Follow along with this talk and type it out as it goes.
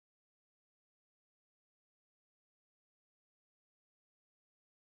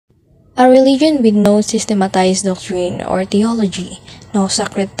A religion with no systematized doctrine or theology, no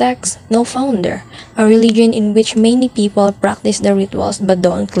sacred text, no founder. A religion in which many people practice the rituals but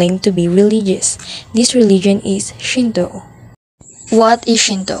don't claim to be religious. This religion is Shinto. What is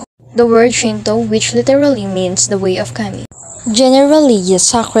Shinto? The word Shinto, which literally means the way of kami, generally a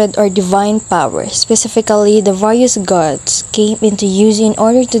sacred or divine power, specifically the various gods, came into use in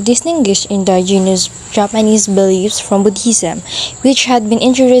order to distinguish indigenous Japanese beliefs from Buddhism, which had been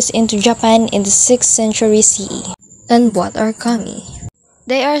introduced into Japan in the 6th century CE. And what are kami?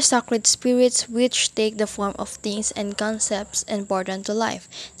 They are sacred spirits which take the form of things and concepts important to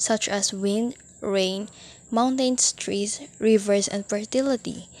life, such as wind, rain, mountains, trees, rivers, and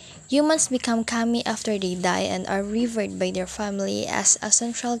fertility. Humans become kami after they die and are revered by their family as a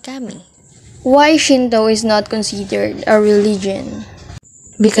central kami. Why Shinto is not considered a religion?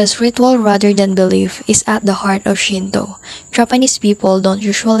 Because ritual rather than belief is at the heart of Shinto. Japanese people don't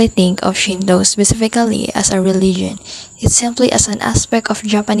usually think of Shinto specifically as a religion. It's simply as an aspect of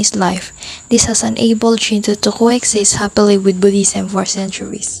Japanese life. This has enabled Shinto to coexist happily with Buddhism for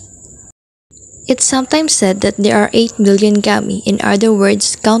centuries. It's sometimes said that there are 8 billion kami, in other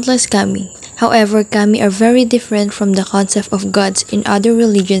words, countless kami. However, kami are very different from the concept of gods in other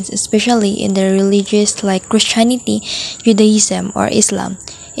religions, especially in the religions like Christianity, Judaism, or Islam,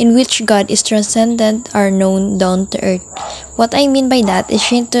 in which God is transcendent or known down to earth. What I mean by that is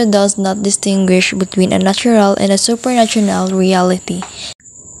Shinto does not distinguish between a natural and a supernatural reality.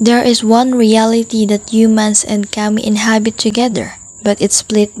 There is one reality that humans and kami inhabit together, but it's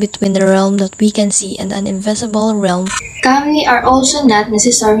split between the realm that we can see and an invisible realm. Kami are also not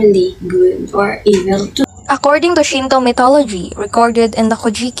necessarily good or evil too. According to Shinto mythology, recorded in the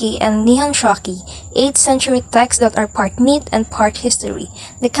Kojiki and Nihon Shoki, 8th century texts that are part myth and part history,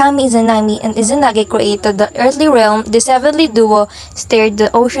 the kami Izanami and Izanagi created the earthly realm. The heavenly duo stirred the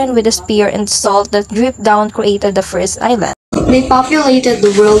ocean with a spear, and the salt that dripped down created the first island. They populated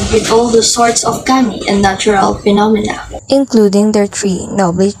the world with all the sorts of kami and natural phenomena, including their 3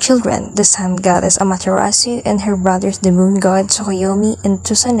 noble children, the sun goddess Amaterasu and her brothers the moon god Tsukuyomi and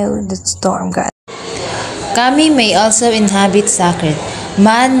Susanoo the storm god. Kami may also inhabit sacred,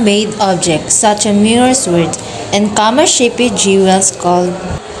 man-made objects such as mirror swords and kama-shaped jewels called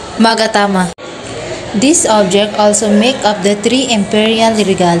magatama. These objects also make up the 3 imperial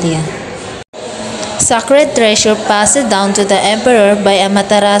regalia. Sacred treasure passed down to the emperor by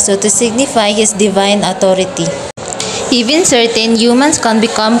Amaterasu to signify his divine authority. Even certain humans can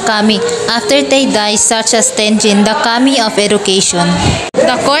become kami after they die, such as Tenjin, the kami of education.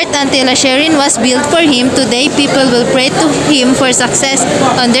 The court until a shrine was built for him. Today, people will pray to him for success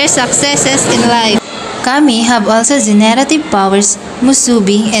on their successes in life. Kami have also generative powers,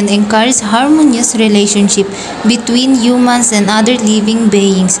 musubi, and encourage harmonious relationship between humans and other living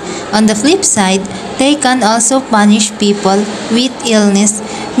beings. On the flip side, they can also punish people with illness,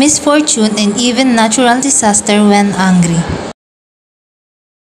 misfortune, and even natural disaster when angry.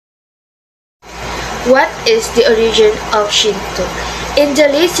 What is the origin of Shinto? In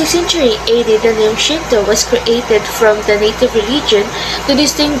the late 6th century AD, the name Shinto was created from the native religion to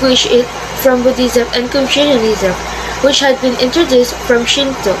distinguish it from Buddhism and Confucianism, which had been introduced from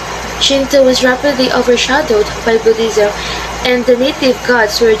Shinto. Shinto was rapidly overshadowed by Buddhism, and the native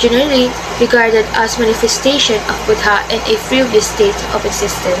gods were generally regarded as manifestation of Buddha in a previous state of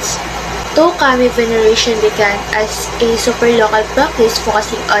existence. Though kami veneration began as a super-local practice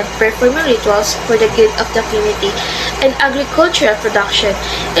focusing on performing rituals for the good of the community and agricultural production,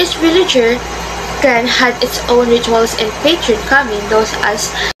 each villager clan had its own rituals and patron kami known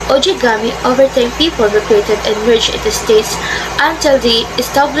as ojigami. Over time, people migrated and merged into states until the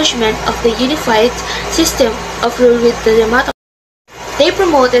establishment of the unified system of rule with the Yamato. They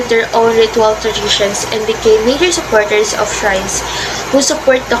promoted their own ritual traditions and became major supporters of shrines, who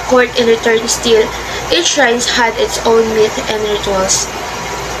support the court in return. Still, each shrine had its own myth and rituals.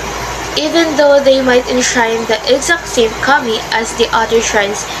 Even though they might enshrine the exact same kami as the other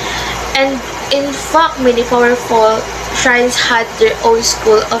shrines, and in fact many powerful shrines had their own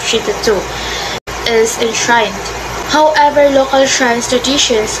school of Shinto too, is enshrined. However, local shrines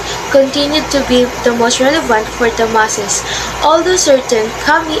traditions continued to be the most relevant for the masses, although certain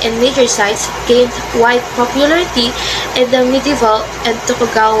kami and major sites gained wide popularity in the medieval and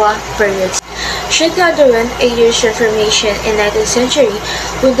Tokugawa periods. Shinto underwent a huge transformation in 19th century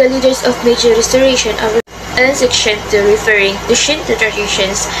when the leaders of major restoration of Shinto, referring to Shinto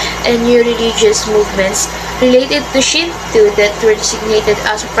traditions and new religious movements related to Shinto that were designated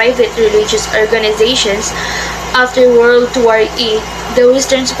as private religious organizations. After World War E, the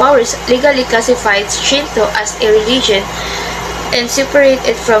Western powers legally classified Shinto as a religion. and separate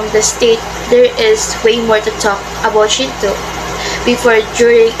it from the state, there is way more to talk about Shinto before,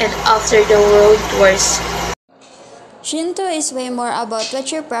 during, and after the World Wars. Shinto is way more about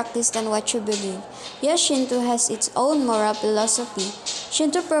what you practice than what you believe. Yes, Shinto has its own moral philosophy.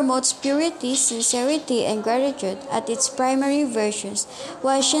 Shinto promotes purity, sincerity, and gratitude at its primary virtues,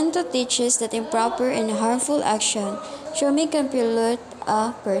 while Shinto teaches that improper and harmful action can pollute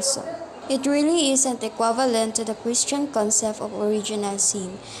a person. It really isn't equivalent to the Christian concept of original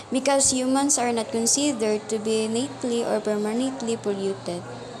sin, because humans are not considered to be innately or permanently polluted.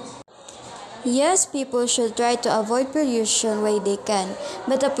 Yes, people should try to avoid pollution where they can,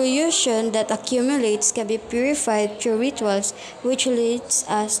 but the pollution that accumulates can be purified through rituals, which leads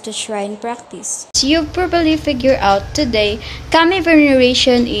us to shrine practice. As you've probably figured out today, kami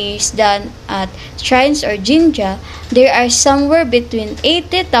veneration is done at shrines or jinja. There are somewhere between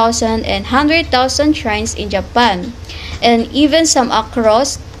 80,000 and 100,000 shrines in Japan, and even some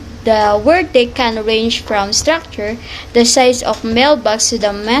across the world. They can range from structure the size of mailbox to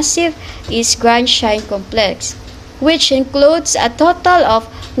the massive East Grand Shrine Complex, which includes a total of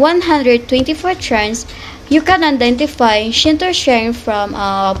 124 shrines. You can identify Shinto shrine from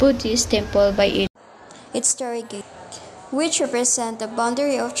a Buddhist temple by Its Torii Gate, which represent the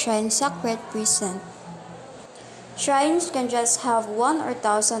boundary of shrine sacred precinct. Shrines can just have one or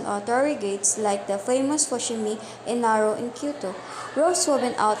thousand torii gates like the famous Fushimi Inaro in Kyoto. Ropes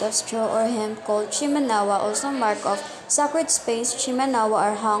woven out of straw or hemp called shimanawa, also mark of sacred space. Shimanawa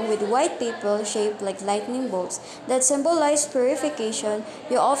are hung with white paper shaped like lightning bolts that symbolize purification.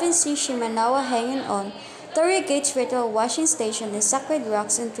 You often see shimanawa hanging on Torii Gate's ritual washing station and sacred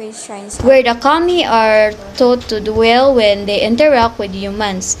rocks and tree shrines where the kami are taught to dwell when they interact with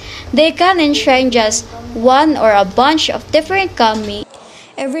humans. They can enshrine just one or a bunch of different kami.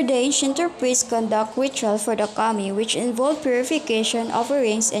 Every day, Shinto priests conduct rituals for the kami, which involve purification,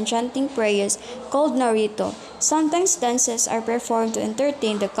 offerings, and chanting prayers called narito. Sometimes dances are performed to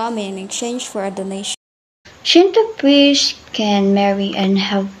entertain the kami in exchange for a donation. Shinto priests can marry and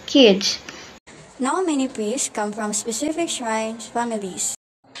have kids. Now many priests come from specific shrine families,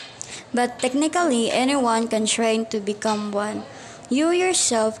 but technically anyone can shrine to become one. You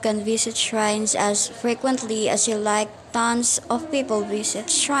yourself can visit shrines as frequently as you like. Tons of people visit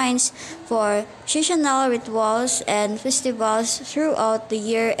shrines for seasonal rituals and festivals throughout the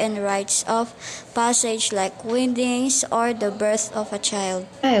year and rites of passage like weddings or the birth of a child.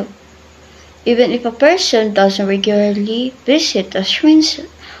 Even if a person doesn't regularly visit a shrine,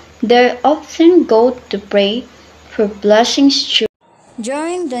 they often go to pray for blessings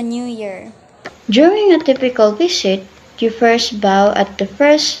during the new year. During a typical visit, you first bow at the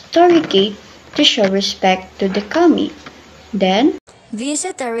first torii gate to show respect to the kami. Then,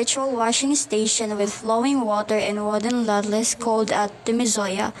 visit a ritual washing station with flowing water and wooden ladles called a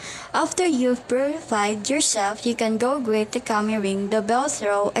timizoya. After you've purified yourself, you can go greet the kami, ring the bell,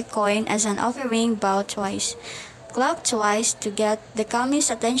 throw a coin as an offering, bow twice. Clap twice to get the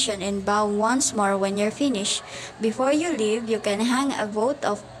kami's attention and bow once more when you're finished. Before you leave, you can hang a vote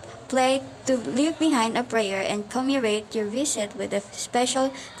of plate to leave behind a prayer and commemorate your visit with a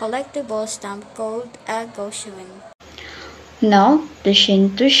special collectible stamp called a goshuin. Now, the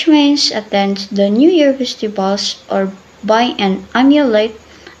Shinto shrines attend the New Year festivals or buy an amulet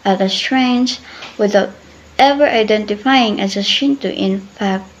at a shrine without ever identifying as a Shinto. In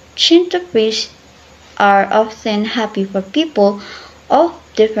fact, Shinto priests are often happy for people of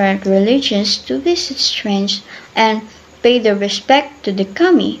different religions to visit shrines and pay their respect to the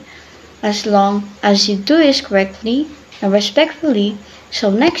kami, as long as you do it correctly and respectfully. So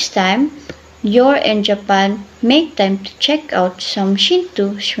next time you're in Japan, make time to check out some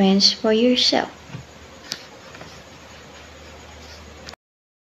Shinto shrines for yourself.